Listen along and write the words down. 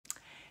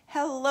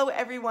Hello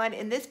everyone.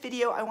 In this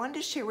video, I wanted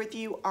to share with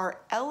you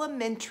our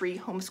elementary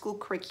homeschool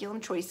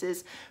curriculum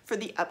choices for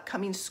the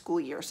upcoming school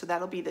year. So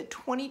that'll be the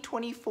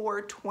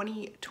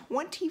 2024-2025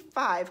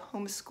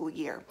 homeschool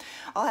year.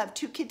 I'll have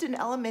two kids in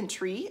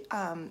elementary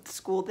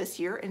school this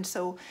year, and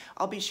so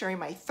I'll be sharing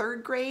my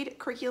third grade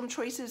curriculum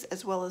choices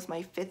as well as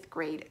my fifth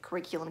grade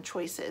curriculum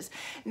choices.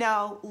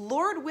 Now,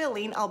 Lord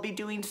willing, I'll be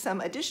doing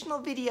some additional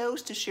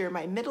videos to share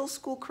my middle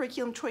school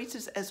curriculum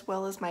choices as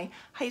well as my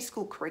high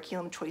school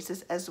curriculum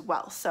choices as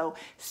well. So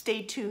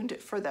stay tuned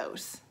for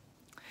those.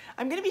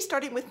 I'm going to be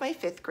starting with my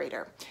fifth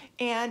grader.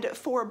 And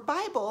for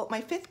Bible,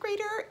 my fifth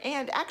grader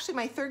and actually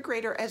my third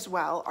grader as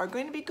well are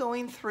going to be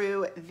going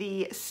through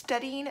the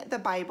Studying the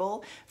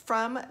Bible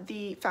from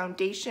the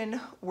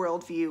Foundation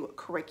Worldview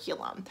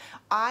curriculum.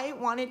 I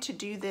wanted to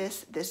do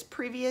this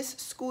previous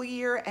school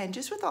year, and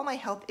just with all my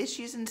health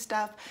issues and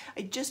stuff,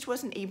 I just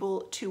wasn't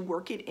able to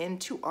work it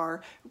into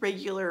our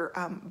regular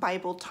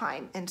Bible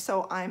time. And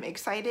so I'm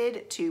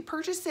excited to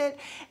purchase it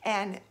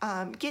and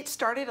get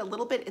started a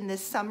little bit in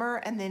this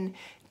summer and then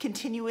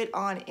continue it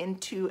on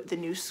into the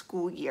new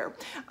school year.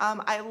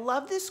 I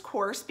love this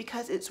course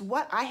because it's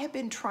what I have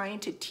been trying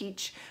to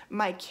teach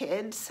my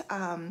kids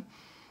on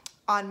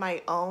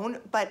my own,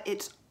 but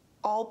it's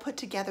all put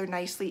together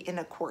nicely in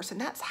a course,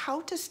 and that's how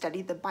to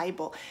study the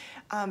Bible,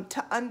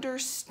 to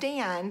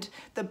understand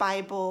the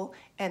Bible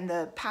and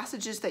the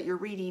passages that you're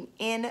reading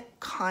in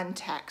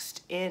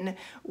context, in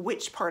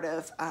which part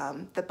of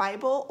the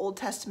Bible, Old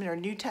Testament or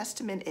New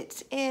Testament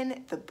it's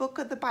in, the book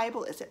of the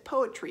Bible, is it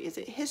poetry, is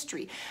it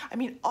history? I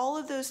mean, all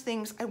of those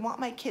things I want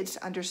my kids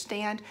to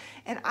understand,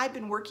 and I've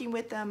been working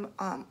with them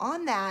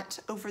on that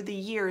over the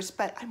years,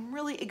 but I'm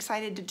really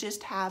excited to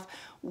just have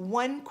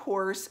one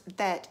course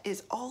that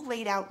is all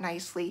laid out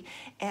nicely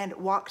and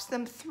walks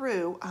them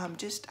through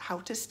just how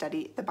to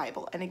study the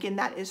Bible. And again,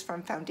 that is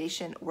from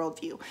Foundation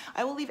Worldview.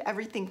 I will leave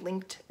everything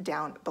linked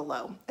down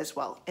below as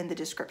well in the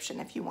description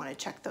if you want to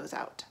check those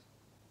out.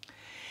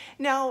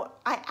 Now,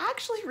 I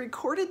actually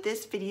recorded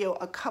this video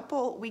a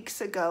couple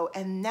weeks ago,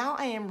 and now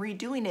I am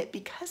redoing it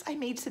because I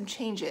made some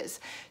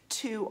changes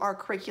to our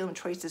curriculum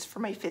choices for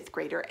my fifth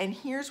grader. And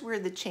here's where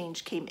the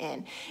change came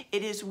in.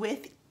 It is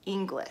with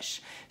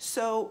English.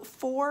 So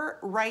for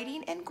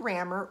writing and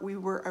grammar, we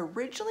were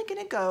originally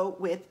going to go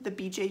with the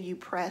BJU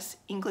Press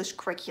English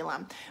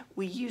curriculum.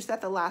 We used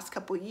that the last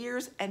couple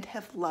years and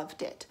have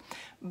loved it.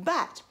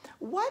 But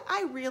what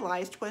I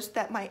realized was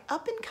that my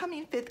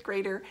up-and-coming fifth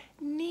grader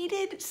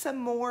needed some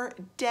more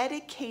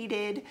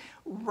dedicated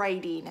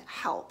writing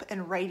help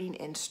and writing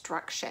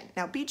instruction.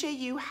 Now,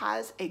 BJU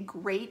has a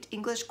great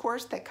English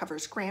course that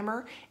covers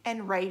grammar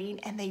and writing,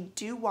 and they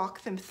do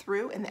walk them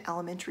through in the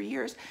elementary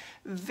years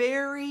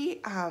very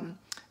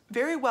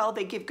well.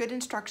 They give good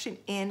instruction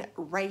in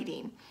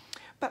writing.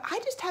 But I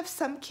just have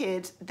some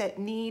kids that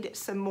need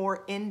some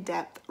more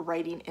in-depth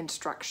writing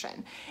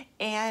instruction.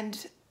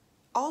 And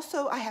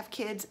also I have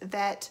kids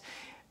that,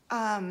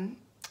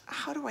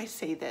 how do I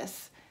say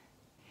this?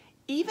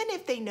 Even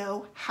if they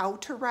know how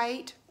to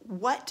write,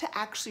 what to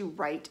actually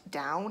write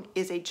down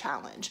is a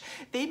challenge.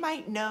 They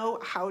might know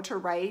how to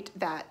write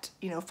that,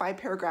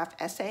 5-paragraph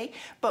essay,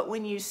 but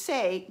when you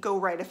say, go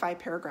write a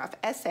 5-paragraph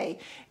essay,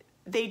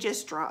 they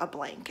just draw a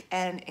blank,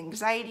 and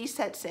anxiety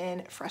sets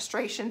in,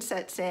 frustration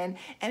sets in,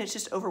 and it's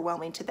just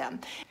overwhelming to them.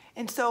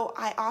 And so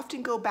I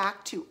often go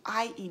back to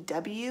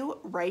IEW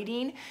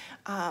writing.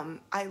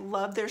 I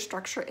love their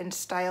structure and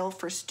style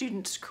for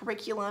students'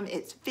 curriculum.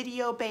 It's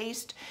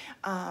video-based.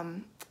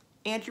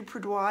 Andrew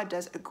Prudois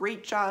does a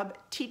great job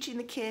teaching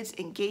the kids,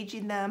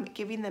 engaging them,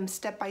 giving them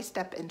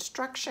step-by-step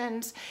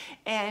instructions,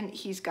 and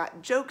he's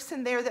got jokes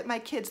in there that my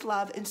kids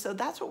love, and so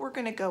that's what we're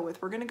going to go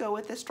with. We're going to go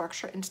with the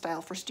structure and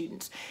style for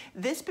students.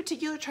 This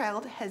particular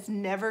child has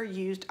never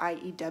used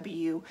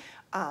IEW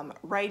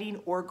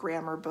writing or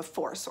grammar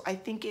before, so I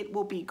think it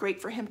will be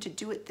great for him to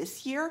do it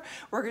this year.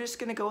 We're just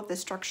going to go with the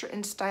structure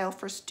and style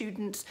for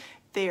students,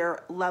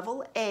 their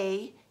level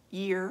A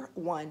year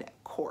 1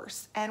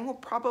 course, and we'll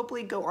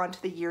probably go on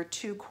to the year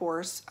 2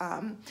 course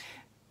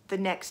the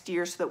next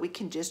year so that we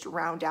can just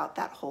round out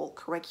that whole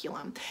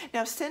curriculum.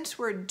 Now, since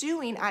we're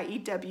doing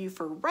IEW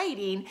for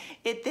writing,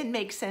 it then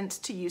makes sense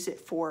to use it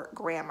for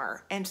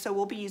grammar, and so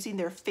we'll be using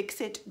their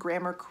Fix-It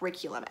grammar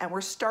curriculum, and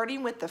we're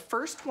starting with the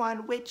first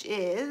one, which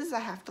is, I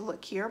have to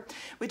look here,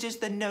 which is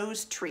the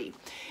nose tree,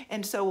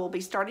 and so we'll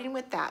be starting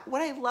with that.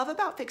 What I love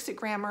about Fix-It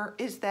grammar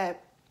is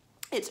that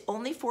it's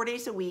only 4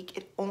 days a week.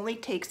 It only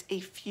takes a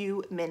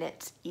few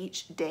minutes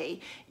each day,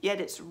 yet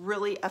it's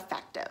really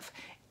effective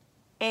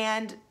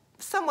and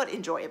somewhat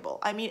enjoyable.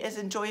 I mean, as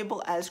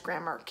enjoyable as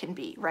grammar can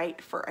be, right,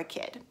 for a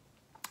kid.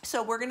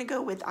 So we're gonna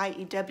go with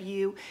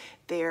IEW,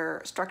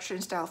 their structure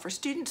and style for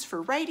students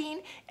for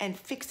writing, and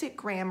Fix-It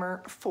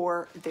grammar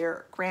for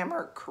their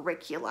grammar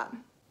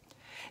curriculum.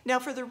 Now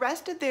for the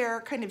rest of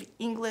their kind of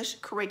English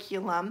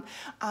curriculum,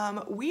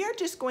 we are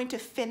just going to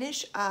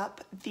finish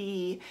up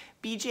the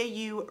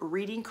BJU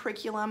reading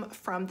curriculum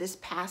from this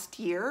past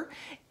year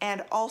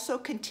and also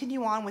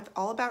continue on with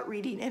all about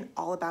reading and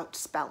all about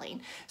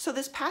spelling. So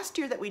this past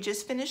year that we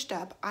just finished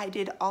up, I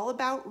did all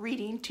about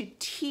reading to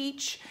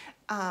teach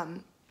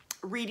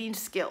reading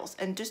skills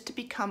and just to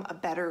become a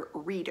better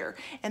reader.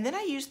 And then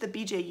I used the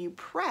BJU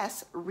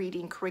Press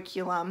reading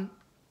curriculum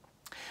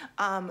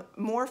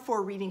more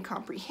for reading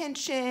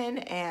comprehension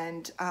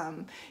and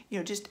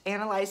just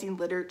analyzing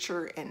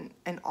literature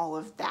and all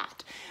of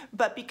that.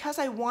 But because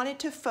I wanted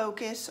to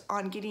focus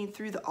on getting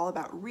through the all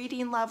about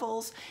reading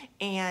levels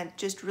and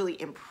just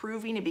really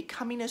improving and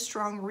becoming a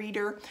strong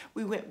reader,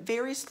 we went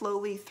very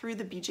slowly through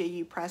the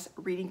BJU Press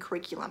reading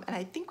curriculum, and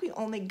I think we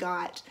only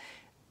got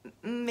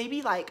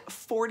maybe like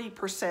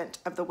 40%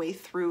 of the way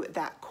through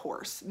that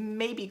course,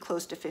 maybe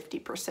close to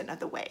 50% of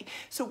the way.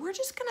 So we're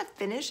just gonna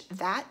finish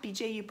that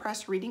BJU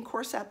Press reading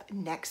course up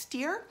next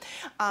year.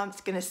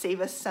 It's gonna save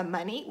us some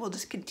money. We'll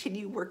just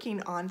continue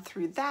working on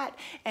through that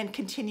and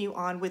continue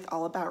on with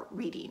all about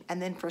reading.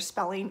 And then for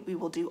spelling, we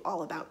will do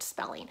all about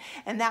spelling.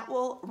 And that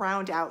will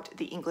round out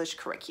the English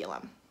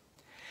curriculum.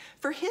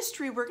 For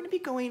history, we're going to be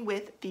going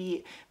with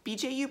the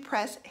BJU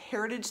Press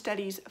Heritage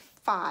Studies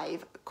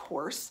 5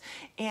 course,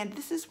 and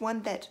this is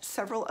one that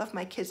several of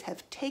my kids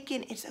have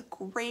taken. It's a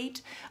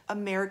great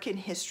American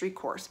history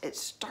course. It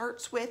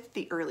starts with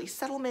the early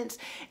settlements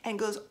and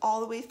goes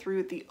all the way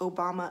through the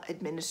Obama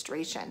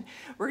administration.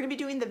 We're going to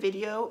be doing the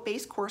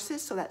video-based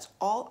courses, so that's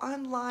all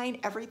online,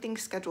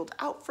 everything's scheduled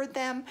out for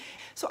them.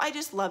 So I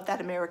just love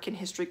that American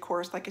history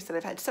course. Like I said,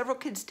 I've had several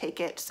kids take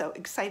it, so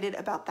excited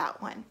about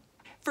that one.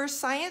 For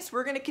science,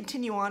 we're going to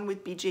continue on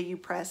with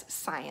BJU Press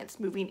Science,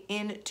 moving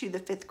into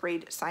the 5th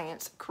grade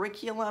science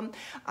curriculum.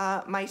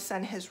 My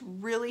son has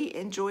really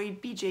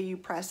enjoyed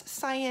BJU Press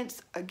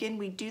Science. Again,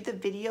 we do the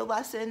video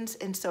lessons,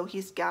 and so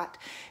he's got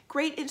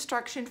great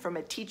instruction from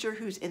a teacher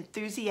who's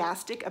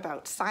enthusiastic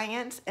about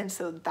science, and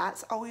so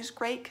that's always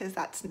great because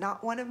that's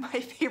not one of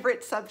my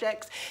favorite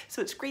subjects. So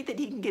it's great that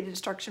he can get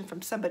instruction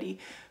from somebody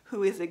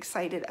who is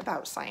excited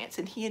about science,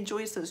 and he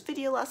enjoys those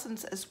video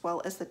lessons as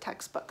well as the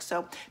textbook.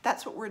 So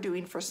that's what we're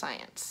doing for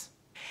science.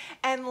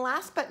 And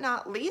last but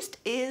not least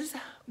is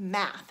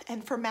math.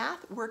 And for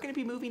math, we're going to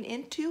be moving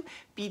into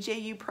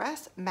BJU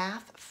Press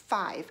Math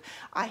 5.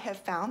 I have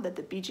found that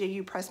the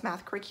BJU Press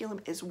Math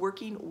curriculum is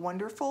working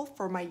wonderful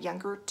for my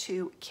younger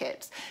 2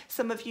 kids.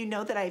 Some of you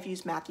know that I've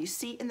used Math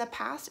UC in the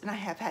past, and I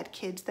have had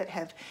kids that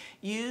have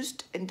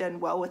used and done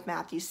well with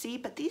Math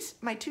UC, but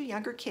my 2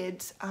 younger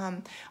kids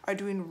are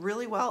doing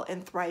really well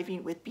and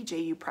thriving with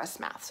BJU Press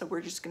Math. So we're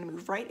just going to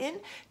move right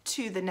in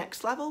to the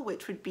next level,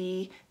 which would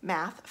be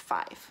Math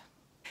 5.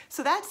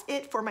 So that's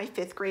it for my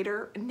 5th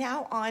grader.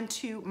 Now on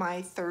to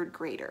my 3rd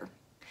grader.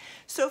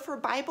 So for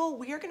Bible,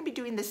 we are going to be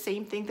doing the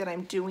same thing that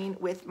I'm doing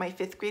with my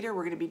 5th grader.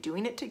 We're going to be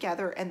doing it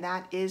together, and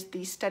that is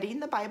the Studying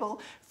the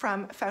Bible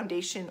from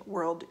Foundation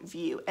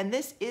Worldview. And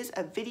this is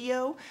a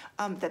video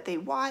that they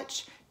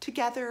watch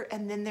together,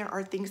 and then there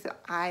are things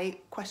that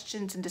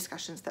questions and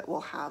discussions that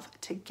we'll have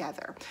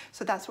together.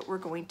 So that's what we're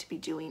going to be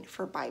doing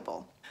for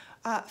Bible.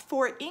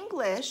 For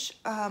English,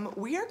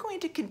 we are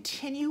going to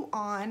continue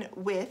on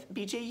with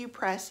BJU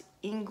Press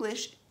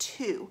English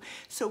 2.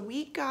 So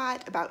we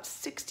got about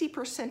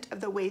 60%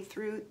 of the way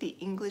through the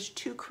English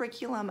 2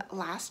 curriculum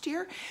last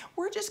year.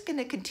 We're just going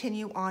to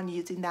continue on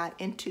using that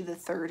into the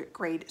 3rd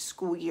grade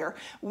school year.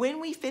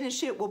 When we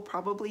finish it, we'll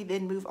probably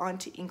then move on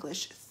to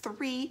English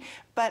 3,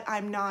 but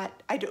I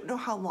don't know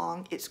how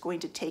long it's going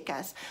to take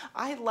us.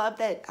 I love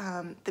that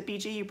the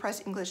BJU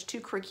Press English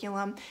 2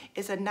 curriculum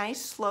is a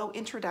nice slow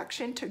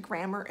introduction to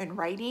grammar and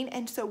writing,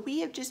 and so we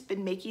have just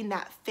been making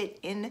that fit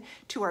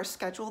into our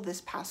schedule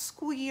this past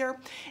school year,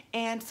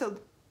 and so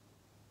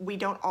we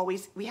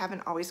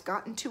haven't always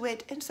gotten to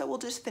it, and so we'll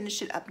just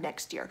finish it up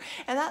next year.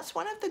 And that's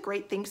one of the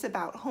great things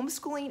about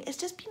homeschooling, is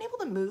just being able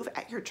to move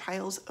at your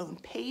child's own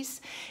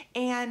pace.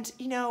 And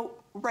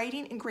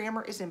writing and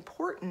grammar is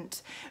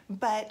important,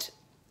 but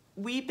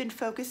we've been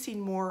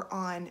focusing more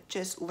on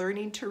just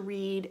learning to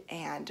read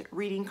and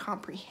reading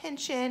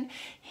comprehension,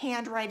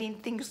 handwriting,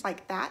 things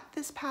like that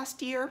this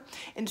past year.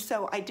 And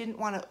so I didn't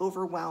want to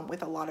overwhelm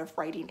with a lot of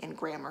writing and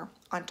grammar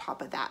on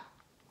top of that.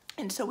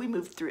 And so we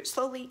moved through it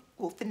slowly.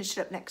 We'll finish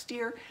it up next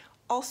year.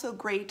 Also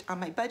great on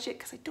my budget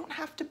because I don't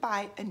have to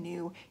buy a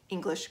new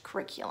English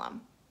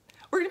curriculum.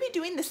 We're going to be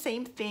doing the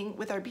same thing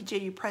with our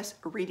BJU Press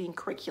reading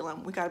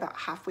curriculum. We got about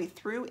halfway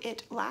through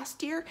it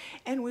last year,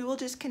 and we will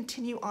just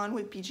continue on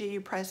with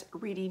BJU Press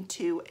reading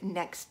 2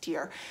 next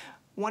year.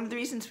 One of the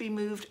reasons we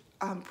moved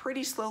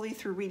pretty slowly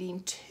through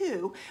reading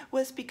 2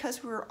 was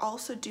because we were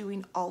also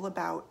doing all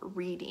about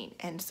reading.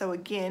 And so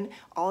again,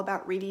 all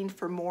about reading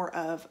for more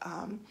of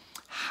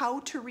how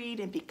to read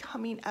and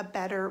becoming a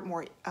better,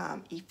 more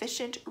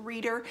efficient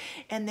reader.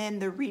 And then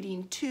the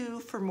reading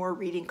 2 for more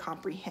reading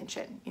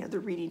comprehension, the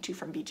reading 2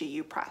 from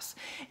BJU Press.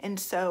 And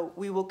so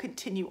we will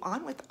continue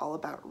on with all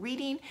about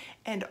reading,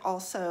 and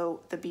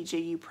also the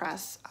BJU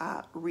Press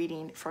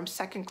reading from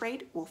 2nd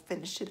grade. We'll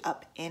finish it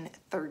up in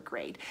 3rd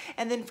grade.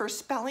 And then for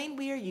spelling,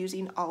 we are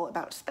using all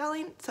about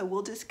spelling. So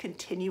we'll just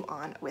continue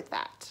on with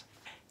that.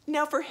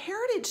 Now for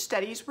Heritage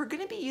Studies, we're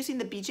going to be using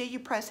the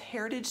BJU Press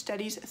Heritage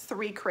Studies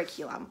 3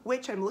 curriculum,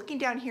 which I'm looking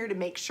down here to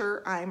make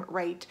sure I'm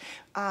right.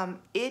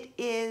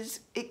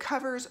 It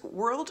covers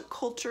world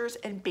cultures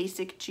and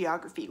basic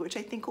geography, which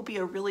I think will be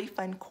a really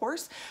fun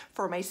course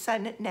for my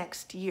son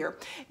next year.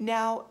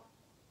 Now,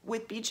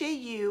 with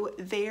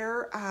BJU,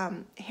 their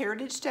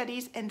Heritage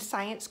Studies and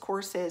Science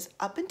courses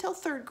up until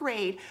 3rd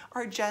grade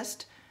are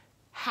just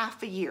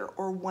half a year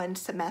or 1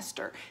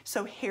 semester.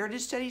 So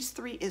Heritage Studies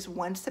 3 is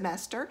 1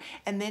 semester,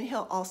 and then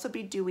he'll also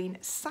be doing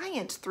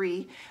Science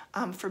 3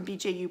 from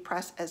BJU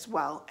Press as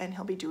well, and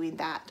he'll be doing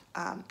that.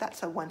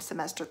 That's a 1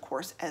 semester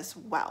course as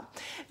well.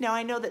 Now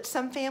I know that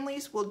some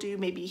families will do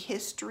maybe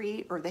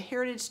history or the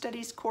Heritage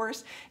Studies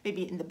course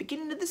maybe in the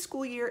beginning of the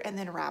school year and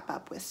then wrap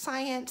up with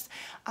science.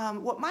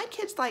 What my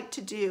kids like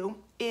to do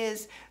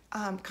is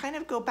kind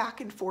of go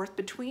back and forth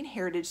between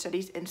Heritage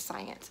Studies and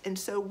Science. And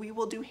so we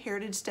will do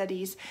Heritage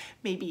Studies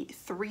maybe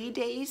 3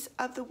 days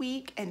of the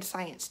week and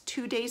Science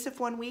 2 days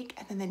of 1 week.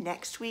 And then the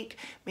next week,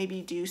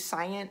 maybe do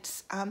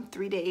Science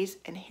 3 days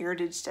and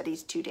Heritage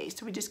Studies 2 days.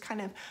 So we just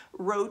kind of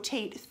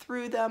rotate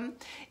through them,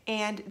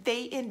 and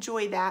they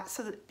enjoy that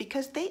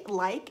because they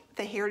like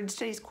the Heritage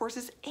Studies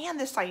courses and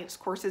the Science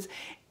courses.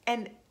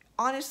 And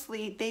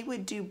honestly, they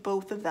would do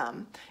both of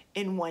them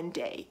in 1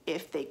 day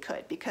if they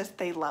could, because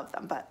they love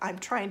them. But I'm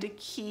trying to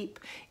keep,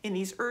 in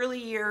these early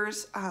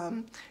years,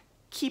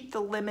 keep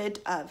the limit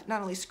of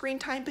not only screen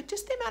time, but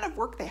just the amount of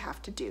work they have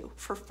to do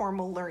for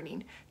formal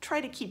learning.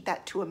 Try to keep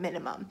that to a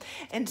minimum.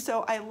 And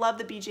so I love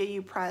the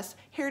BJU Press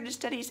Heritage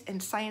Studies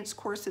and Science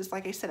courses,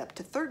 like I said, up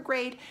to 3rd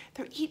grade.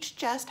 They're each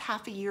just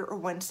half a year or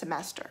 1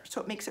 semester. So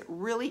it makes it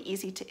really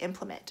easy to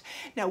implement.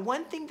 Now,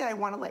 one thing that I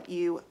want to let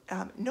you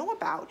know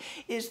about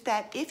is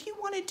that if you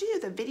want to do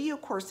the video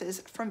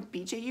courses from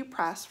BJU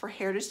Press for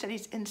Heritage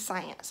Studies and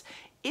Science,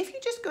 if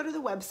you just go to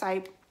the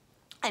website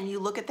and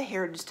you look at the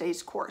Heritage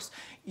Studies course,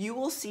 you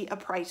will see a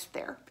price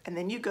there. And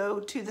then you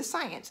go to the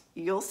Science,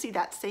 you'll see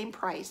that same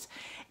price.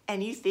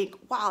 And you think,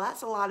 wow,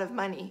 that's a lot of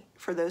money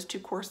for those 2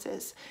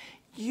 courses.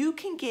 You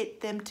can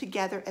get them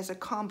together as a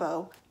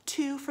combo,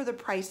 2 for the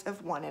price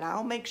of 1. And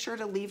I'll make sure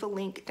to leave a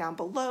link down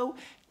below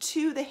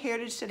to the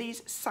Heritage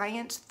Studies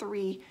Science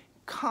 3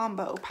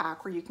 combo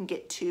pack where you can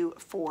get 2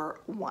 for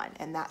 1.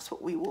 And that's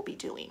what we will be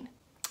doing.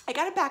 I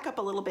got to back up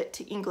a little bit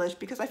to English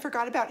because I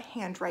forgot about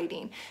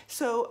handwriting.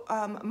 So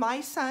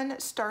my son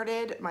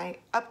started, my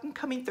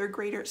upcoming 3rd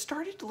grader,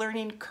 started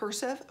learning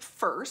cursive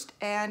first,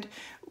 and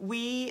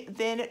we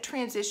then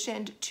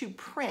transitioned to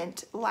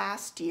print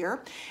last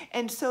year.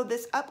 And so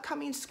this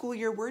upcoming school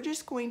year, we're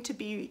just going to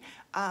be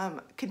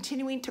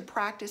continuing to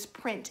practice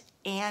print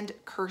and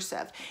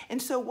cursive.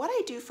 And so what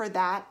I do for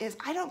that is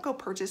I don't go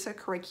purchase a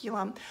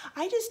curriculum.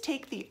 I just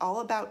take the all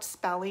about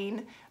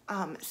spelling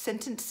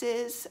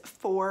sentences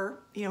for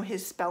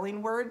his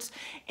spelling words,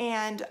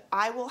 and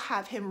I will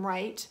have him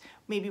write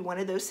maybe one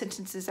of those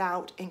sentences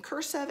out in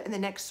cursive and the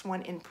next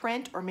one in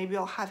print, or maybe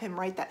I'll have him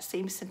write that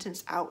same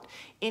sentence out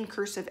in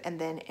cursive and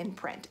then in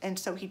print. And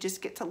so he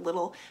just gets a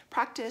little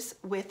practice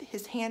with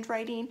his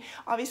handwriting.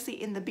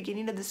 Obviously, in the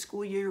beginning of the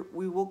school year,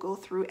 we will go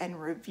through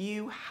and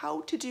review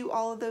how to do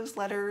all of those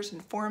letters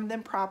and form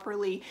them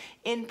properly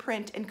in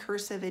print and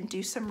cursive and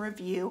do some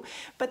review.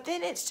 But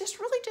then it's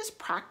just really just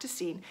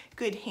practicing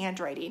good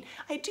handwriting.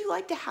 I do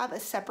like to have a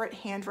separate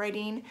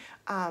handwriting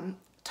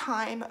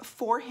time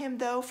for him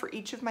though, for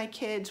each of my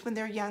kids when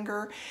they're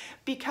younger,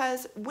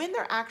 because when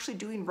they're actually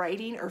doing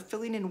writing or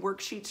filling in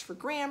worksheets for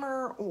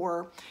grammar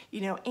or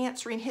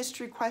answering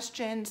history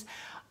questions,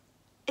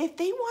 if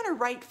they want to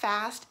write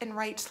fast and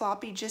write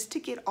sloppy just to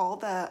get all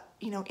the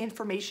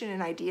information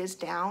and ideas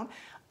down,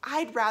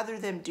 I'd rather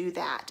them do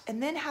that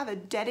and then have a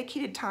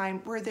dedicated time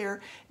where they're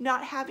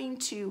not having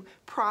to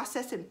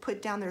process and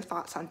put down their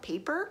thoughts on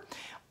paper.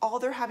 All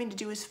they're having to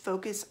do is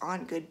focus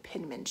on good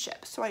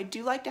penmanship. So I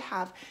do like to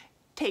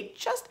take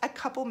just a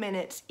couple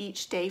minutes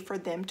each day for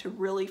them to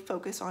really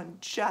focus on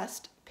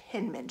just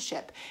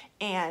penmanship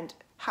and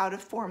how to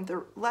form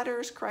the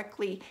letters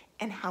correctly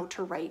and how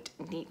to write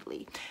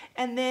neatly.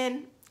 And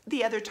then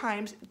the other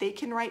times they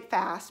can write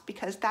fast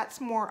because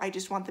that's more, I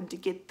just want them to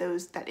get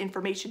that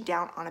information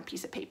down on a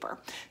piece of paper.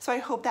 So I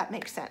hope that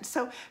makes sense.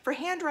 So for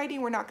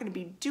handwriting, we're not going to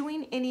be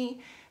doing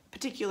any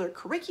particular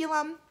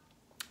curriculum,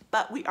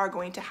 but we are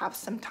going to have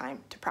some time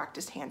to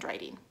practice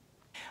handwriting.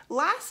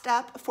 Last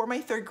up for my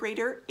 3rd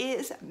grader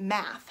is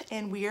math,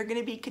 and we are going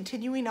to be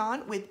continuing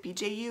on with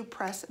BJU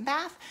Press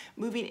Math,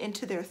 moving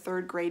into their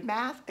 3rd grade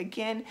math.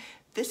 Again,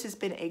 this has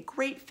been a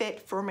great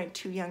fit for my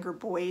 2 younger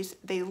boys.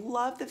 They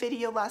love the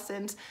video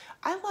lessons.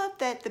 I love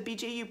that the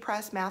BJU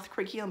Press math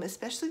curriculum,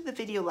 especially the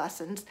video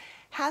lessons,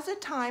 has a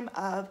time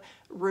of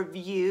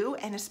review,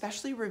 and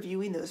especially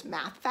reviewing those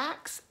math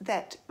facts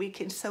that we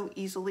can so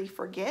easily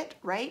forget,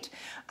 right?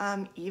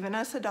 Even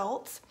as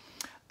adults.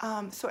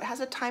 So it has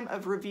a time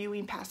of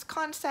reviewing past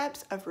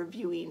concepts, of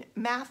reviewing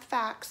math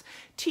facts,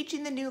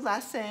 teaching the new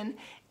lesson,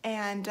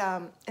 and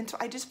so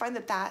I just find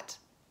that that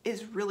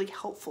is really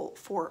helpful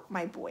for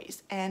my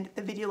boys. And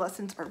the video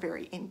lessons are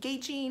very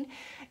engaging,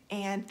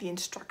 and the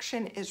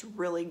instruction is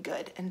really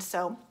good. And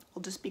so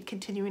we'll just be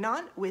continuing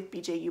on with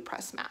BJU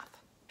Press Math.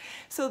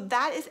 So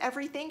that is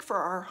everything for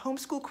our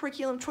homeschool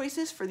curriculum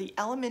choices for the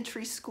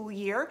elementary school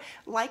year.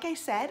 Like I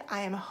said,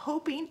 I am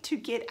hoping to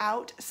get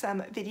out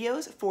some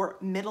videos for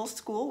middle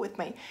school with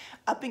my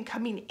up and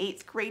coming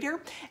 8th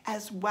grader,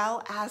 as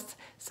well as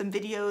some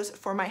videos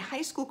for my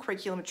high school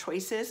curriculum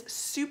choices.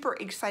 Super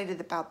excited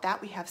about that.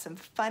 We have some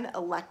fun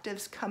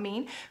electives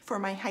coming for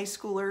my high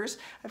schoolers.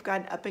 I've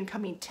got an up and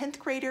coming 10th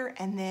grader,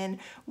 and then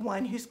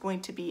one who's going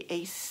to be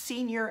a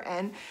senior,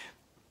 and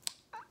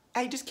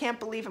I just can't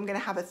believe I'm gonna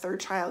have a 3rd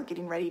child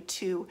getting ready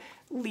to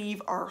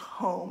leave our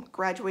home,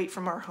 graduate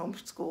from our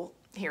homeschool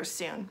here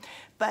soon.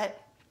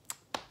 But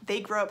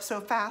they grow up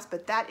so fast,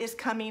 but that is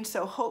coming.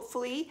 So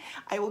hopefully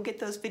I will get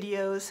those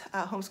videos,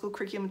 homeschool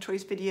curriculum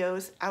choice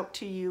videos, out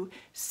to you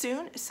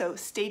soon. So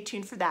stay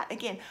tuned for that.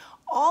 Again,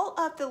 all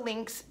of the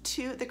links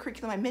to the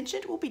curriculum I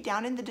mentioned will be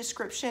down in the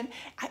description.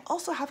 I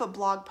also have a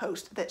blog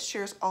post that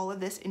shares all of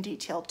this in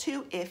detail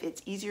too. If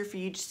it's easier for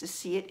you just to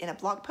see it in a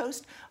blog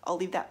post, I'll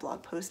leave that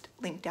blog post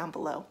linked down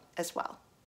below as well.